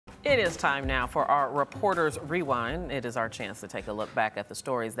It is time now for our Reporter's Rewind. It is our chance to take a look back at the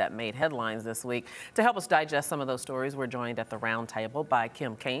stories that made headlines this week. To help us digest some of those stories, we're joined at the Roundtable by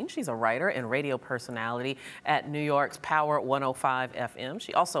Kane. She's a writer and radio personality at New York's Power 105 FM.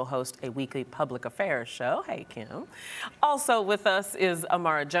 She also hosts a weekly public affairs show. Hey, Kim. Also with us is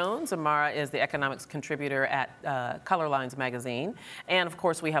Imara Jones. Imara is the economics contributor at Color Lines magazine. And of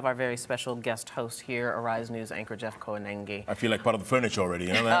course, we have our very special guest host here, Arise News anchor Jeff Koinange. I feel like part of the furniture already,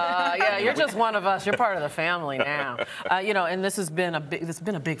 you know that? Yeah, you're just one of us. You're part of the family now. You know, and this has been it's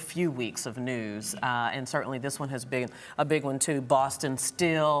been a big few weeks of news, and certainly this one has been a big one too. Boston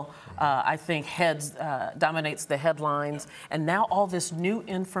still, I think, dominates the headlines, and now all this new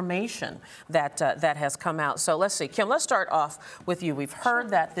information that has come out. So let's see, Kim. Let's start off with you. We've heard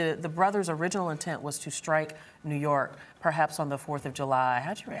that the brothers' original intent was to strike New York, perhaps on the 4th of July.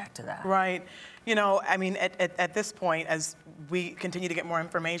 How'd you react to that? Right. You know, I mean, at this point, as we continue to get more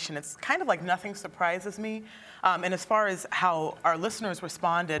information, it's kind of like nothing surprises me. And as far as how our listeners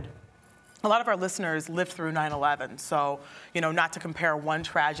responded, a lot of our listeners lived through 9/11, so, you know, not to compare one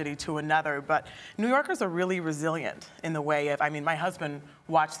tragedy to another, but New Yorkers are really resilient in the way of, I mean, my husband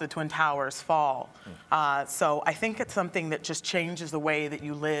watched the Twin Towers fall. So I think it's something that just changes the way that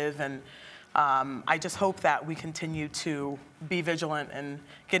you live, and I just hope that we continue to be vigilant in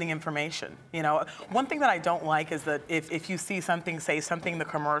getting information. You know, one thing that I don't like is that if you see something, say something in the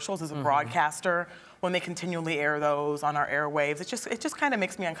commercials as a broadcaster, when they continually air those on our airwaves, it just kind of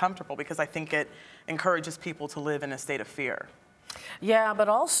makes me uncomfortable because I think it encourages people to live in a state of fear. Yeah, but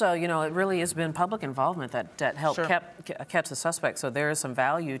also, you know, it really has been public involvement that helped catch the suspect, so there is some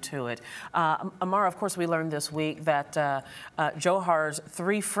value to it. Imara, of course, we learned this week that Johar's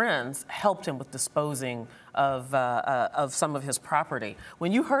 3 friends helped him with disposing of some of his property.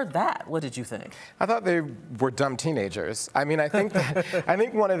 When you heard that, what did you think? I thought they were dumb teenagers. I mean, I think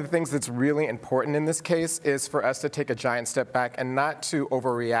one of the things that's really important in this case is for us to take a giant step back and not to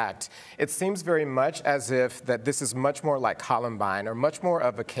overreact. It seems very much as if that this is much more like Columbine, or much more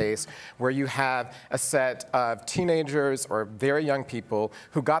of a case where you have a set of teenagers or very young people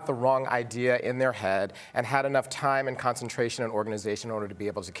who got the wrong idea in their head and had enough time and concentration and organization in order to be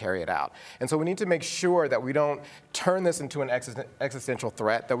able to carry it out. And so we need to make sure that we don't turn this into an existential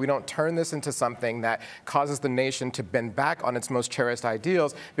threat, that we don't turn this into something that causes the nation to bend back on its most cherished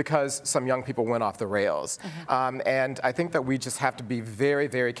ideals because some young people went off the rails. And I think that we just have to be very,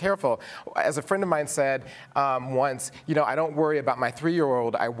 very careful. As a friend of mine said once, you know, I don't worry about my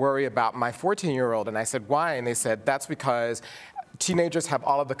 3-year-old, I worry about my 14-year-old. And I said, why? And they said, that's because teenagers have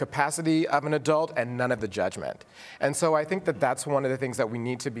all of the capacity of an adult and none of the judgment. And so I think that that's one of the things that we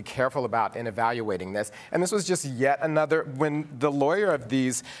need to be careful about in evaluating this. And this was just yet another, when the lawyer of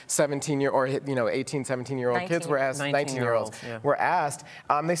these 17-year or, you know, 18, 17-year-old kids were asked, 19-year-olds were asked,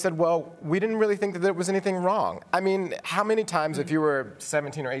 they said, well, we didn't really think that there was anything wrong. I mean, how many times if you were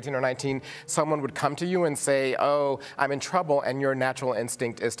 17 or 18 or 19, someone would come to you and say, oh, I'm in trouble, and your natural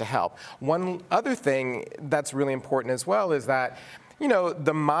instinct is to help. One other thing that's really important as well is that, you know,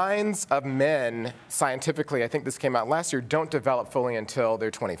 the minds of men, scientifically, I think this came out last year, don't develop fully until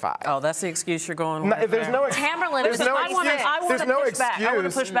they're 25. Oh, that's the excuse you're going with. There's no excuse. I want to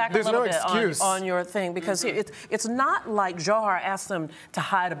push back a little bit on your thing, because it's not like Johar asked them to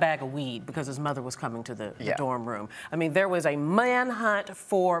hide a bag of weed because his mother was coming to the dorm room. I mean, there was a manhunt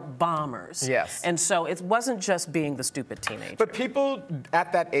for bombers. Yes. And so it wasn't just being the stupid teenager. But people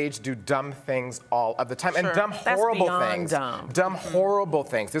at that age do dumb things all of the time, and dumb, horrible things. Dumb, horrible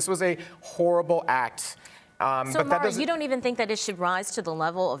things. This was a horrible act. So, Mara, you don't even think that it should rise to the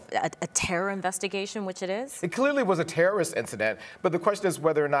level of a terror investigation, which it is? It clearly was a terrorist incident, but the question is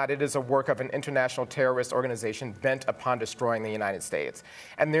whether or not it is a work of an international terrorist organization bent upon destroying the United States.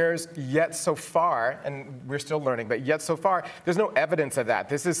 And there's yet so far, and we're still learning, but yet so far, there's no evidence of that.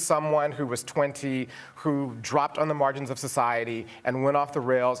 This is someone who was 20, who dropped on the margins of society and went off the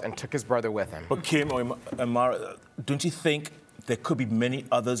rails and took his brother with him. But Kim or Imara, don't you think there could be many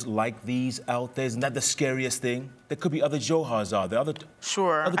others like these out there? Isn't that the scariest thing? There could be other Johars out there, other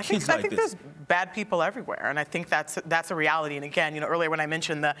kids I think there's bad people everywhere, and I think that's a reality. And again, you know, earlier when I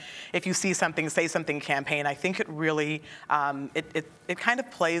mentioned the "if you see something, say something" campaign, I think it really it kind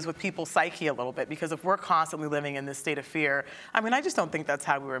of plays with people's psyche a little bit, because if we're constantly living in this state of fear, I mean, I just don't think that's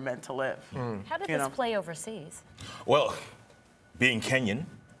how we were meant to live. How did this play overseas? Well, being Kenyan,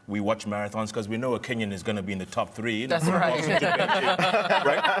 we watch marathons because we know a Kenyan is going to be in the top 3. That's right.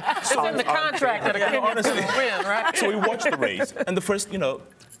 Right? It's in the contract that a Kenyan will win, right? So we watch the race, and the first,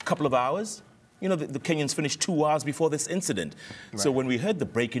 couple of hours, You know, the Kenyans finished 2 hours before this incident. Right. So when we heard the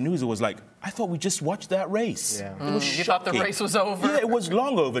breaking news, it was like, I thought we just watched that race. Yeah. It was shocking. You thought the race was over? Yeah, it was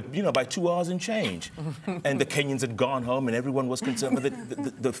long over, you know, by 2 hours and change. And the Kenyans had gone home and everyone was concerned.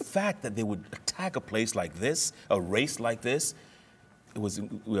 But the fact that they would attack a place like this, a race like this, it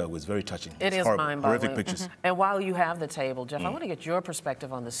was very touching. It is mind-boggling. Horrific pictures. And while you have the table, Jeff, I want to get your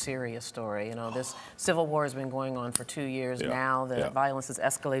perspective on the Syria story. You know, this civil war has been going on for 2 years now. The violence is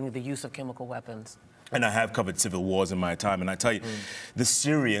escalating, the use of chemical weapons. And I have covered civil wars in my time, and I tell you, the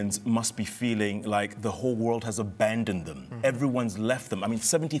Syrians must be feeling like the whole world has abandoned them. Everyone's left them. I mean,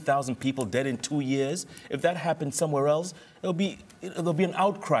 70,000 people dead in 2 years. If that happened somewhere else, there'll be an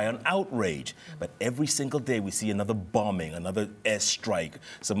outcry, an outrage. But every single day we see another bombing, another airstrike,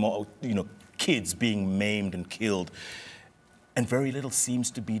 some more, you know, kids being maimed and killed. And very little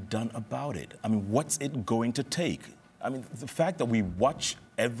seems to be done about it. I mean, what's it going to take? I mean, the fact that we watch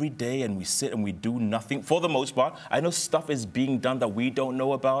every day and we sit and we do nothing, for the most part, I know stuff is being done that we don't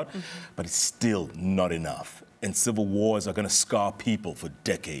know about, but it's still not enough. And civil wars are going to scar people for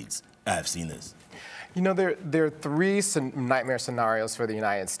decades. I have seen this. You know, there are three nightmare scenarios for the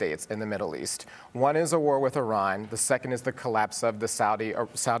United States in the Middle East. One is a war with Iran. The second is the collapse of the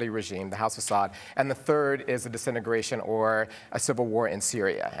Saudi regime, the House of Assad. And the third is a disintegration or a civil war in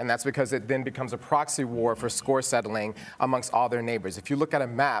Syria. And that's because it then becomes a proxy war for score settling amongst all their neighbors. If you look at a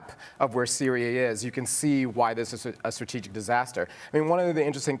map of where Syria is, you can see why this is a strategic disaster. I mean, one of the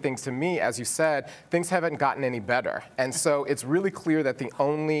interesting things to me, as you said, things haven't gotten any better. And so it's really clear that the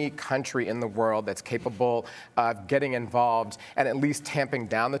only country in the world that's capable of getting involved and at least tamping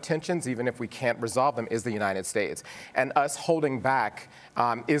down the tensions, even if we can't resolve them, is the United States. And us holding back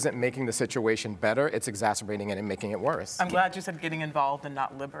isn't making the situation better, it's exacerbating it and making it worse. I'm glad you said getting involved and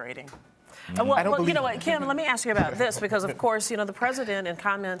not liberating. Well, you know what, Kim, let me ask you about this, because, of course, you know, the president in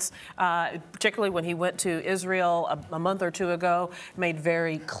comments, particularly when he went to Israel a month or two ago, made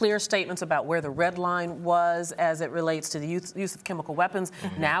very clear statements about where the red line was as it relates to the use of chemical weapons.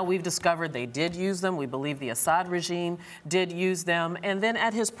 Now we've discovered they did use them. We believe the Assad regime did use them. And then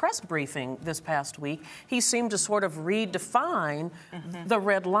at his press briefing this past week, he seemed to sort of redefine the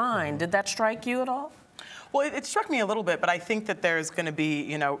red line. Did that strike you at all? Well, it struck me a little bit, but I think that there's going to be,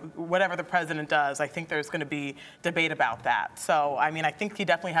 you know, whatever the president does, I think there's going to be debate about that. So, I mean, I think he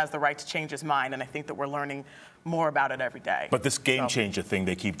definitely has the right to change his mind, and I think that we're learning more about it every day. But this game changer thing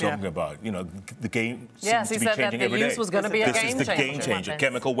they keep talking about, you know, the game seems to be changing every day. Yes, he said that the use was going to be a game changer. This is the game changer,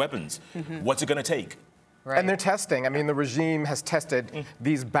 chemical weapons. What's it going to take? Right. And they're testing. I mean, the regime has tested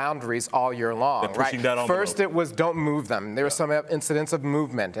these boundaries all year long. They're pushing that envelope. First, it was don't move them. There were some incidents of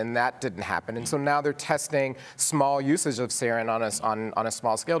movement, and that didn't happen. And so now they're testing small usage of sarin on a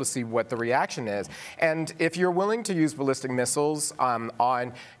small scale to see what the reaction is. And if you're willing to use ballistic missiles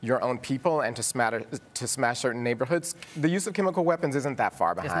on your own people and to smash certain neighborhoods, the use of chemical weapons isn't that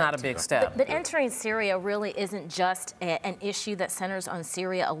far behind. It's not a big step. But entering Syria really isn't just an issue that centers on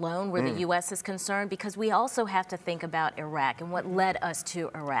Syria alone, where the U.S. is concerned, because we also have to think about Iraq and what led us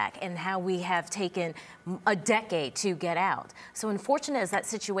to Iraq and how we have taken a decade to get out. So unfortunate as that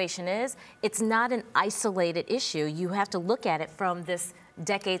situation is, it's not an isolated issue. You have to look at it from this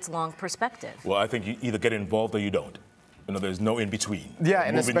decades-long perspective. Well, I think you either get involved or you don't. You know, there's no in between. Yeah,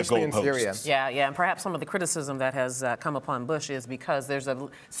 and especially in Syria. Yeah, and perhaps some of the criticism that has come upon Bush is because there's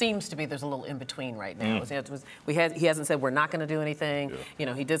seems to be a little in between right now. He hasn't said we're not going to do anything. You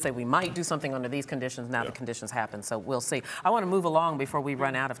know, he did say we might do something under these conditions. Now the conditions happen, so we'll see. I want to move along before we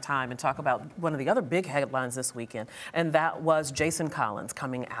run out of time and talk about one of the other big headlines this weekend, and that was Jason Collins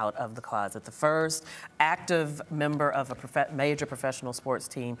coming out of the closet, the first active member of a major professional sports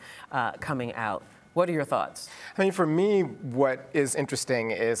team coming out. What are your thoughts? I mean, for me, what is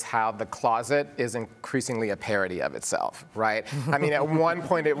interesting is how the closet is increasingly a parody of itself, right? I mean, at one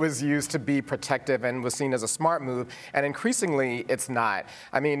point it was used to be protective and was seen as a smart move, and increasingly it's not.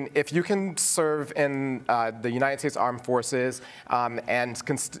 I mean, if you can serve in the United States Armed Forces and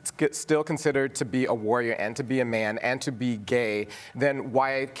still considered to be a warrior and to be a man and to be gay, then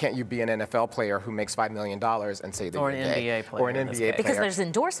why can't you be an NFL player who makes $5 million and say that you're gay? NBA player. Or an NBA player. Because there's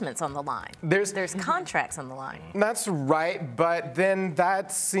endorsements on the line. There's contracts on the line. That's right, but then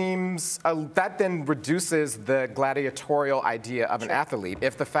that seems, that then reduces the gladiatorial idea of an athlete.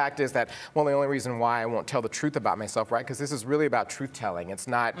 If the fact is that, well, the only reason why I won't tell the truth about myself, right, because this is really about truth-telling. It's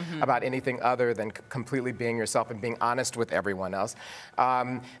not about anything other than completely being yourself and being honest with everyone else.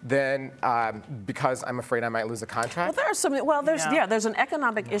 Then, because I'm afraid I might lose a contract. Well, there's an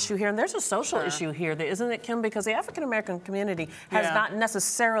economic issue here, and there's a social issue here, isn't it, Kim? Because the African-American community has not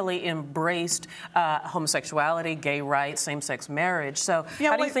necessarily embraced homosexuality, gay rights, same-sex marriage. So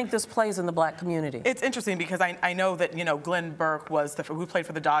how do you think this plays in the black community? It's interesting because I know that, Glenn Burke who played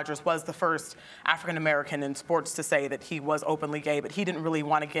for the Dodgers, was the first African-American in sports to say that he was openly gay, but he didn't really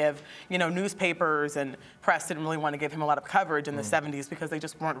want to give, newspapers and press didn't really want to give him a lot of coverage in the 70s because they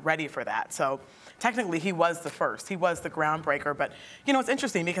just weren't ready for that. So technically he was the first. He was the groundbreaker. But, it's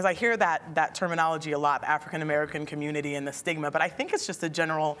interesting because I hear that terminology a lot, the African-American community and the stigma, but I think it's just a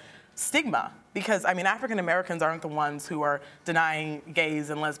general stigma because, African Americans aren't the ones who are denying gays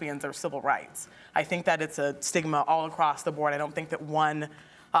and lesbians their civil rights. I think that it's a stigma all across the board. I don't think that one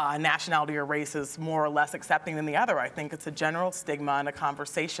nationality or race is more or less accepting than the other. I think it's a general stigma and a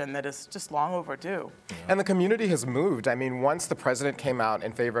conversation that is just long overdue. Yeah. And the community has moved. Once the president came out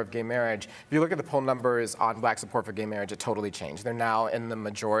in favor of gay marriage, if you look at the poll numbers on black support for gay marriage, it totally changed. They're now in the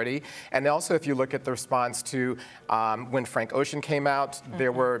majority. And also, if you look at the response to when Frank Ocean came out,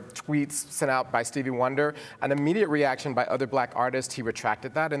 there were tweets sent out by Stevie Wonder, an immediate reaction by other black artists. He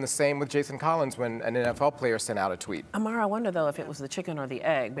retracted that, and the same with Jason Collins when an NFL player sent out a tweet. Imara, I wonder though if it was the chicken or the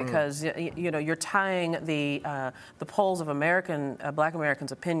egg, because you're tying the polls of black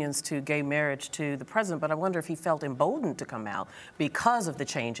Americans' opinions to gay marriage to the president, but I wonder if he felt emboldened to come out because of the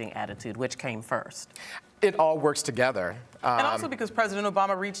changing attitude, which came first. It all works together. And also because President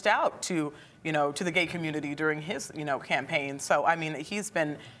Obama reached out to the gay community during his, campaign. So, he's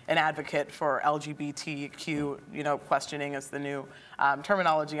been an advocate for LGBTQ, questioning is the new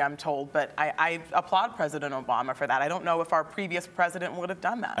terminology, I'm told. But I applaud President Obama for that. I don't know if our previous president would have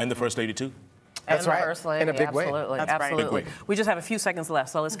done that. And the First Lady, too. That's right. First Lady, in a big way. Absolutely, That's right. absolutely. Big way. We just have a few seconds left,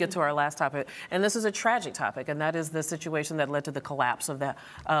 so let's get to our last topic. And this is a tragic topic, and that is the situation that led to the collapse of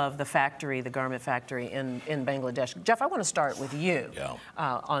the factory, the garment factory in Bangladesh. Jeff, I want to start with you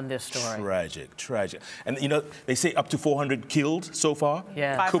on this story. Tragic. And they say up to 400 killed so far.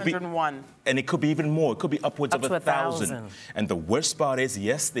 Yeah. 501. And it could be even more. It could be upwards of 1,000. 1,000. And the worst part is,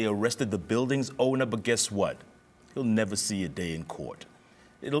 yes, they arrested the building's owner, but guess what? He'll never see a day in court.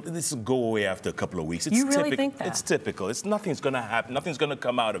 This will go away after a couple of weeks. You really think that? It's typical. Nothing's going to happen. Nothing's going to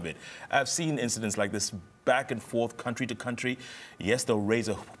come out of it. I've seen incidents like this back and forth, country to country. Yes, they'll raise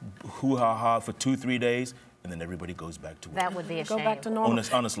a hoo-ha-ha for 2-3 days, and then everybody goes back to work. That would be a shame. Go back to normal.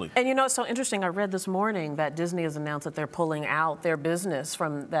 Honestly. And it's so interesting. I read this morning that Disney has announced that they're pulling out their business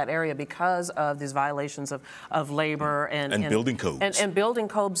from that area because of these violations of labor and building codes. And building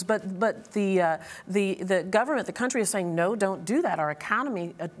codes. But the government, the country is saying, no, don't do that. Our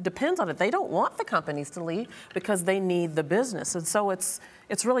economy depends on it. They don't want the companies to leave because they need the business. And so it's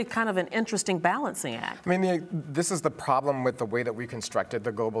really kind of an interesting balancing act. This is the problem with the way that we constructed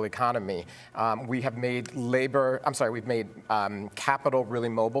the global economy. We have made we've made capital really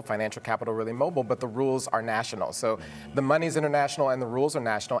mobile, financial capital really mobile, but the rules are national. So the money's international and the rules are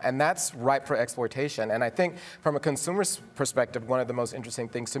national, and that's ripe for exploitation. And I think from a consumer's perspective, one of the most interesting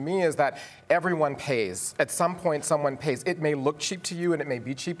things to me is that everyone pays. At some point, someone pays. It may look cheap to you and it may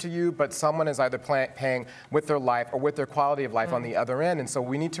be cheap to you, but someone is either paying with their life or with their quality of life on the other end. And so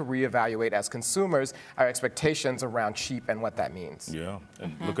we need to reevaluate as consumers our expectations around cheap and what that means. Yeah,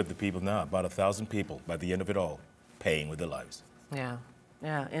 and look at the people now, about 1,000 people by the end of it all, paying with their lives. Yeah,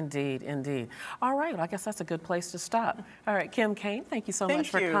 indeed. All right, well, I guess that's a good place to stop. All right, Kim Kane, thank you so much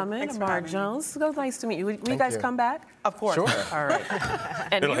for coming. Thanks for Imara having me. Jones, so nice to meet you. Will you guys come back? Of course. Sure. All right.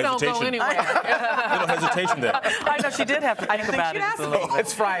 And Little you don't go hesitation. anywhere. Little hesitation there. I know she did have to think about it just a little bit.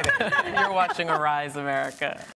 It's Friday. You're watching Arise America.